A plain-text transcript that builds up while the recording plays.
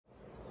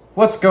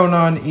What's going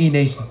on,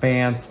 IanNation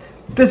fans?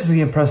 This is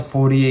Ian Perez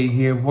 48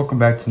 here. Welcome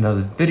back to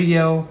another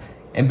video.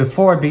 And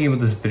before I begin with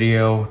this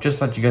video, just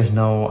to let you guys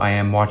know, I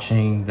am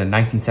watching the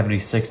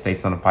 1976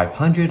 Daytona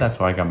 500. That's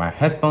why I got my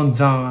headphones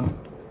on.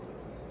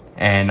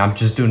 And I'm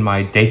just doing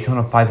my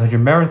Daytona 500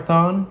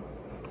 marathon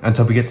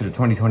until we get to the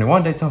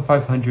 2021 Daytona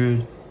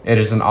 500. It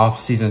is an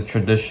off-season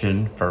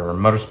tradition for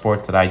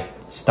motorsports that I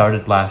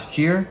started last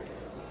year.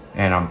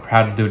 And I'm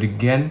proud to do it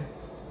again.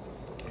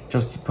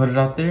 Just to put it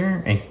out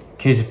there, in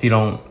case if you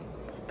don't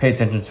pay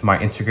attention to my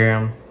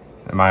Instagram,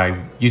 my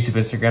YouTube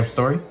Instagram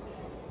story.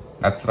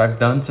 That's what I've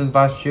done since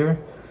last year.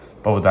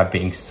 But with that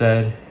being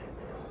said,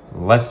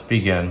 let's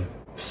begin.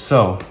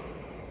 So,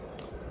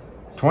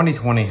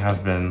 2020 has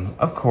been,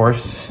 of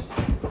course,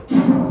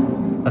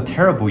 a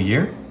terrible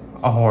year,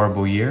 a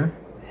horrible year,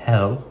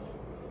 hell.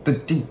 The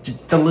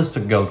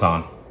list goes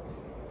on.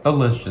 The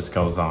list just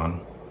goes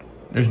on.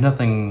 There's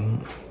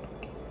nothing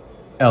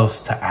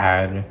else to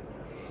add.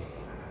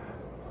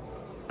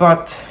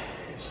 But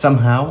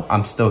somehow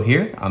I'm still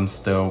here. I'm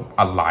still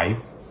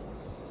alive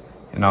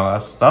and all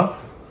that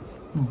stuff.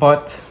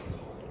 But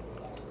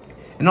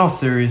in all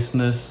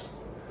seriousness,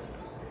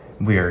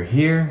 we are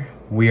here.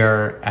 We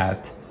are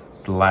at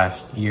the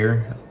last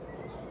year.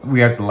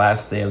 We are at the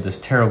last day of this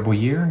terrible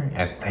year.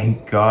 And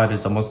thank God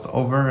it's almost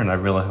over. And I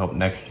really hope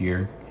next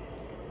year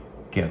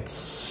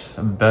gets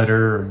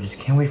better. Just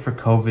can't wait for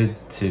COVID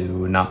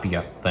to not be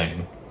a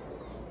thing.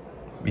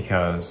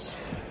 Because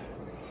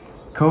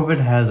COVID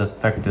has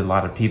affected a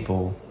lot of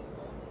people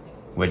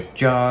with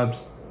jobs,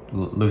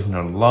 losing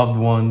their loved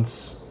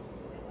ones.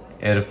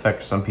 It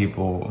affects some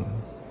people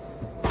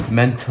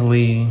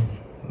mentally.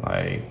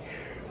 Like,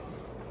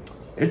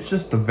 it's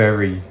just a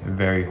very,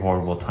 very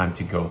horrible time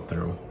to go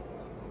through.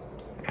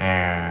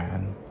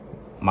 And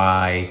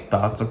my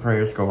thoughts and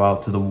prayers go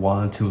out to the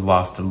ones who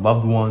lost their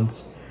loved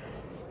ones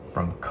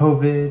from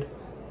COVID.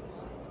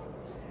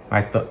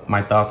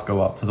 My thoughts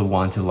go out to the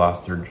ones who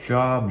lost their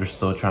job. They're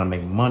still trying to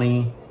make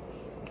money.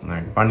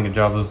 Like finding a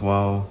job as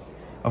well.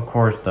 Of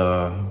course,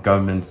 the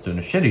government's doing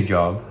a shitty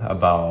job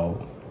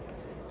about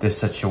this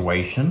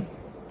situation,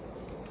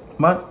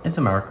 but it's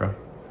America.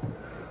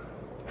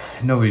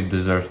 Nobody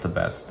deserves the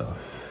bad stuff.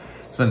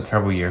 It's been a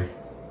terrible year.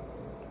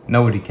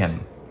 Nobody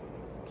can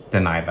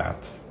deny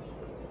that.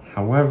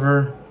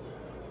 However,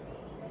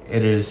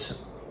 it is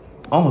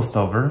almost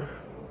over,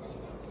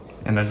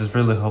 and I just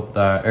really hope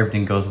that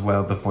everything goes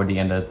well before the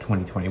end of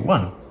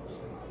 2021.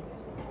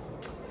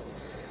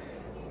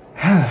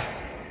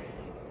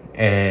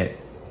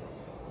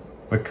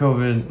 With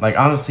COVID, like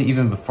honestly,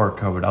 even before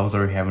COVID, I was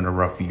already having a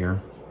rough year.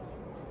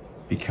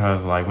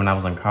 Because like when I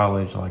was in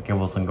college, like it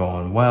wasn't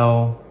going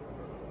well.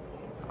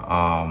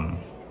 I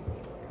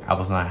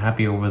was not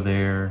happy over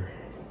there.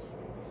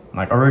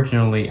 Like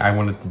originally, I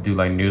wanted to do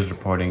like news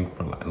reporting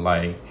for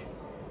like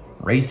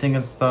racing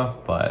and stuff,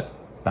 but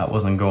that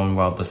wasn't going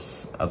well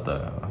this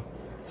the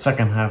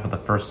second half of the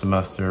first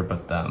semester.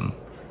 But then,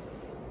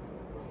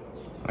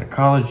 like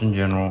college in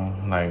general,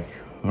 like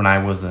when I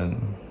was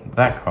in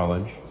that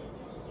college,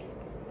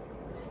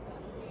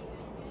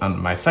 on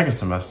my second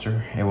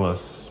semester, it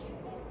was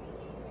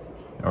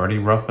already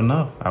rough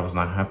enough. I was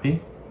not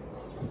happy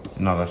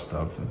and all that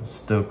stuff.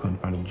 Still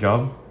couldn't find a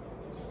job.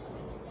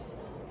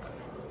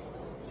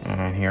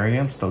 And here I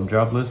am, still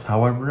jobless.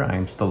 However, I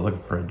am still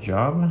looking for a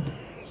job.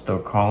 Still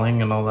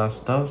calling and all that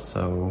stuff,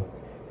 so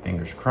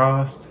fingers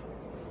crossed.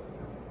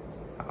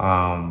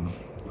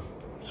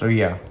 So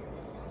yeah.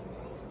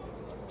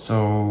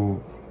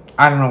 So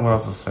I don't know what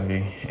else to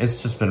say.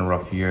 It's just been a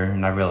rough year,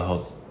 and I really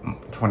hope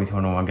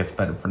 2021 gets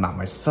better for not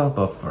myself,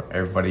 but for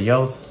everybody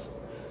else.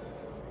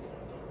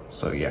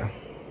 So yeah.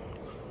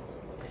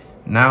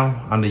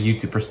 Now, on the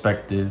YouTube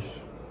perspective,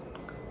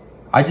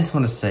 I just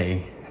want to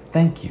say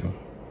thank you.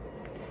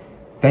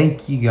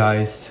 Thank you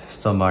guys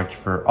so much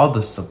for all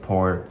the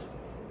support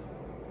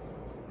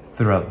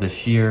throughout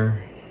this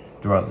year,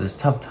 throughout this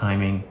tough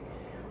timing.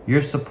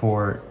 Your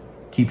support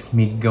keeps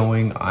me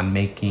going on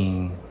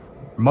making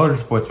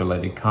motorsports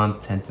related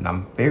content, and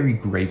I'm very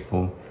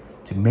grateful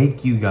to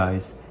make you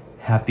guys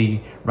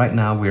happy. Right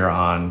now we are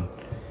on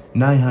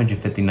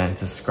 959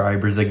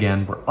 subscribers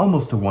again. We're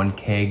almost to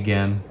 1K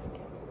again,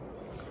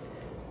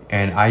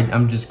 and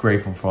I'm just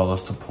grateful for all the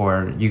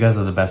support. You guys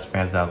are the best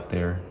fans out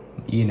there.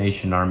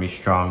 IanNation Army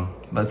strong.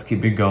 Let's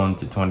keep it going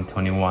to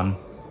 2021.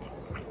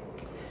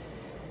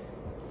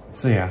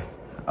 So yeah,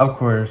 of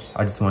course,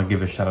 I just want to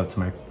give a shout out to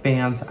my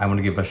fans. I want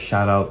to give a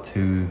shout out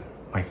to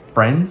my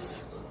friends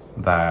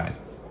that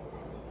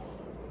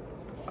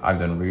I've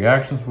done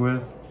reactions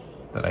with,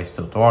 that I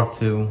still talk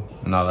to,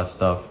 and all that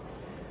stuff.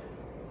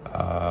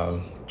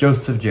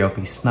 Joseph,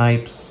 JLP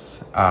Snipes,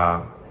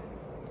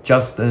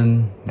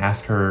 Justin,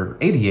 NASCAR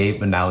 88,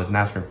 but now it's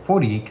NASCAR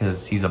 40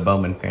 because he's a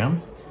Bowman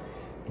fan.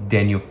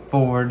 Daniel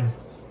Ford,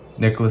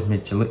 Nicholas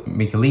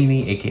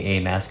Michelini,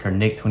 aka NASCAR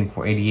Nick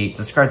 2488.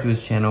 Subscribe to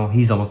his channel.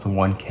 He's almost to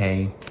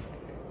 1K.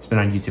 He's been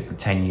on YouTube for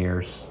 10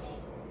 years.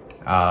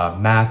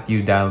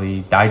 Matthew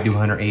Daly,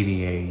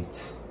 Dido188.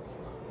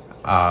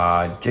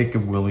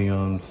 Jacob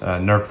Williams,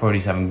 Nerf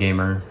 47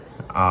 Gamer,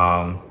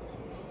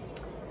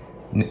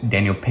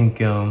 Daniel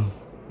Pinkham,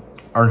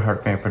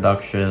 Earnhardt Fan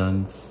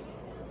Productions.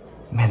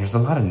 Man, there's a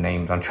lot of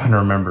names I'm trying to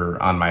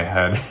remember on my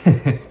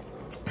head.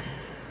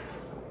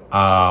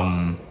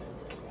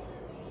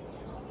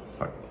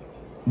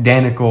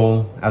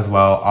 Danickel as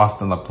well,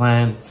 Austin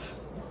LaPlante,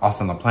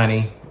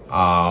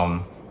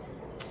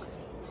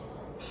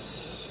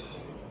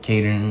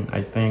 Caden,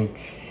 I think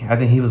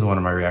he was one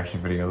of my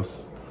reaction videos.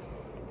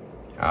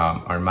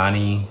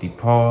 Armani,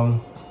 DePaul.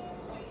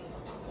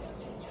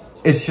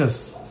 It's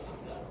just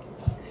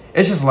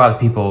a lot of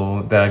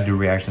people that I do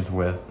reactions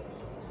with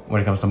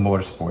when it comes to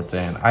motorsports,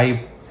 and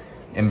I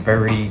am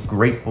very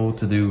grateful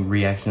to do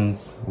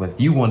reactions with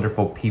you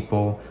wonderful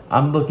people.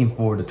 I'm looking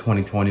forward to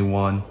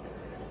 2021.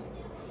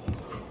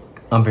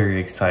 I'm very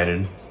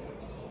excited,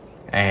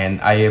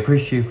 and I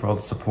appreciate for all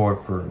the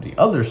support for the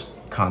other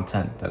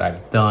content that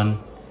I've done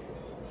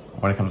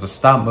when it comes to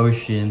stop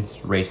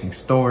motions, racing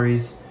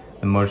stories,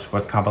 the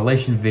motorsports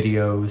compilation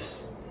videos,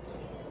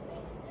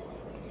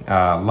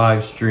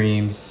 live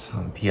streams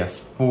on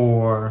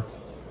PS4,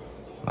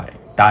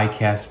 like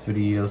diecast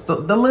videos.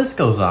 The list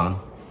goes on.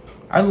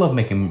 I love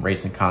making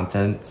racing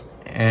content,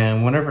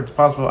 and whenever it's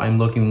possible, I'm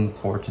looking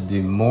forward to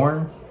do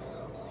more.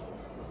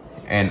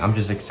 And I'm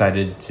just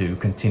excited to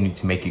continue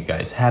to make you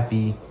guys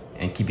happy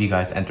and keep you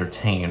guys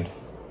entertained.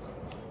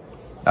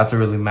 That's what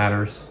really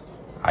matters.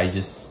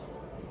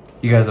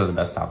 You guys are the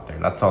best out there.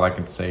 That's all I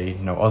can say.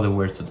 No other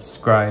words to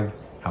describe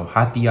how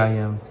happy I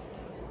am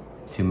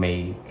to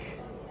make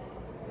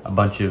a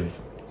bunch of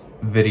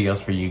videos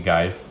for you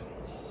guys.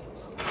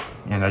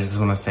 And I just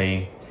want to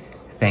say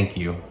thank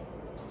you.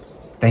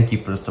 Thank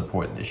you for the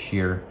support this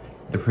year,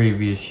 the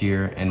previous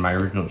year, and my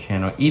original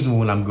channel. Even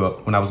when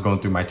I was going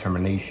through my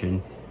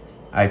termination,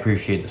 I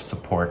appreciate the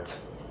support.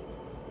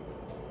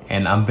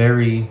 And I'm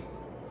very,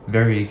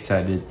 very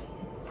excited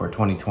for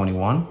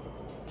 2021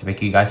 to make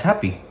you guys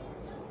happy.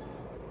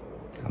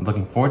 I'm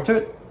looking forward to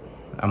it.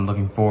 I'm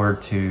looking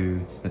forward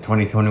to the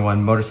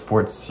 2021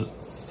 motorsports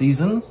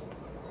season.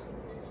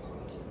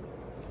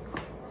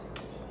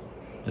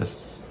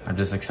 I'm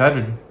just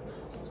excited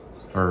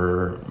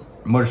for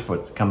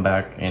motorsports to come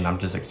back, and I'm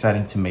just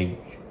excited to make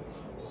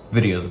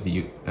videos with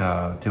you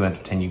to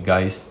entertain you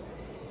guys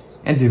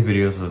and do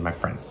videos with my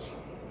friends.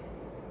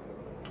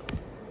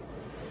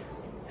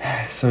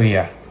 So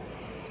yeah,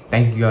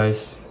 thank you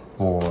guys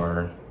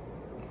for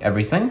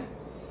everything.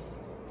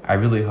 I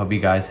really hope you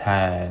guys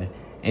had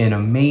an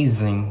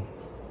amazing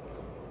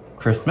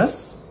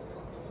Christmas.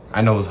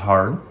 I know it was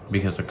hard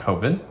because of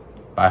COVID,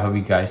 but I hope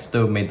you guys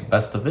still made the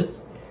best of it.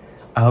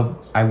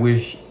 I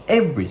wish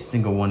every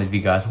single one of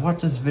you guys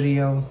watch this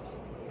video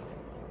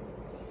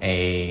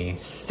a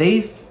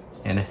safe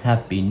and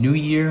happy new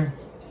year.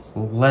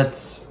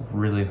 Let's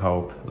really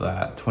hope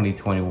that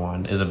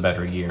 2021 is a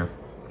better year.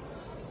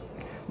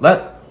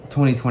 Let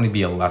 2020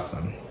 be a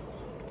lesson.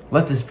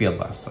 Let this be a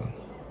lesson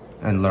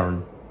and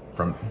learn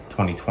from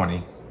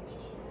 2020.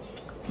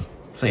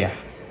 So yeah,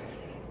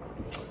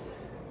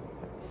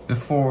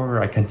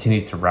 before I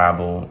continue to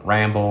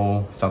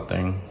ramble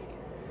something.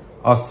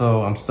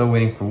 Also, I'm still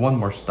waiting for one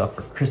more stuff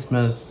for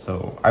Christmas,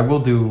 so I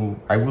will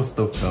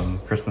still film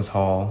Christmas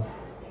haul.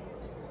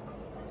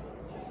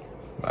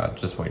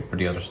 Just wait for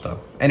the other stuff.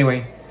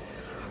 Anyway,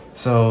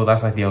 so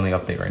that's like the only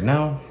update right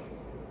now.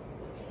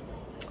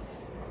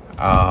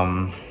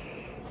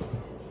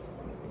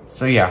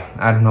 So yeah,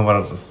 I don't know what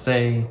else to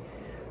say.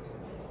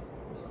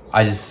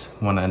 I just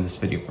want to end this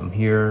video from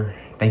here.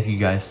 Thank you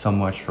guys so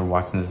much for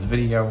watching this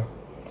video.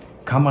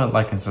 Comment,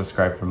 like, and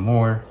subscribe for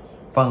more.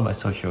 Follow my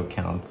social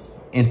accounts.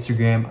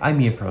 Instagram, I'm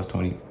Ian Perez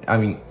 20.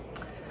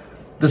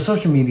 The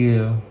social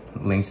media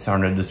links are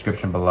in the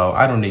description below.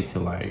 I don't need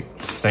to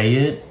say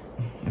it.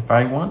 If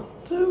I want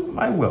to,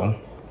 I will.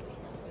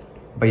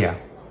 But yeah,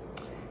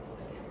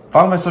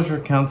 follow my social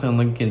accounts and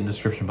link in the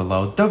description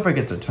below. Don't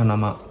forget to turn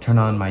on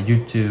my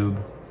YouTube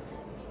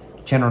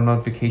channel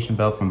notification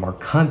bell for more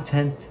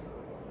content.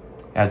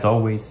 As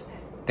always,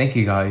 thank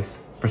you guys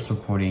for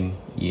supporting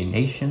Ian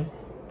Nation.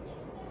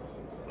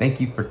 Thank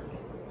you for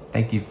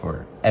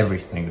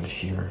everything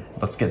this year.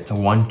 Let's get to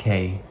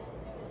 1K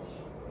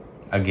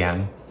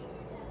again.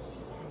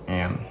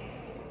 And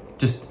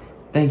just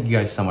thank you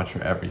guys so much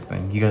for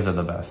everything. You guys are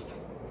the best.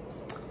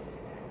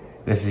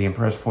 This is Ian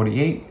Perez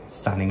 48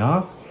 signing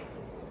off.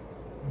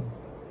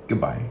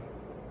 Goodbye.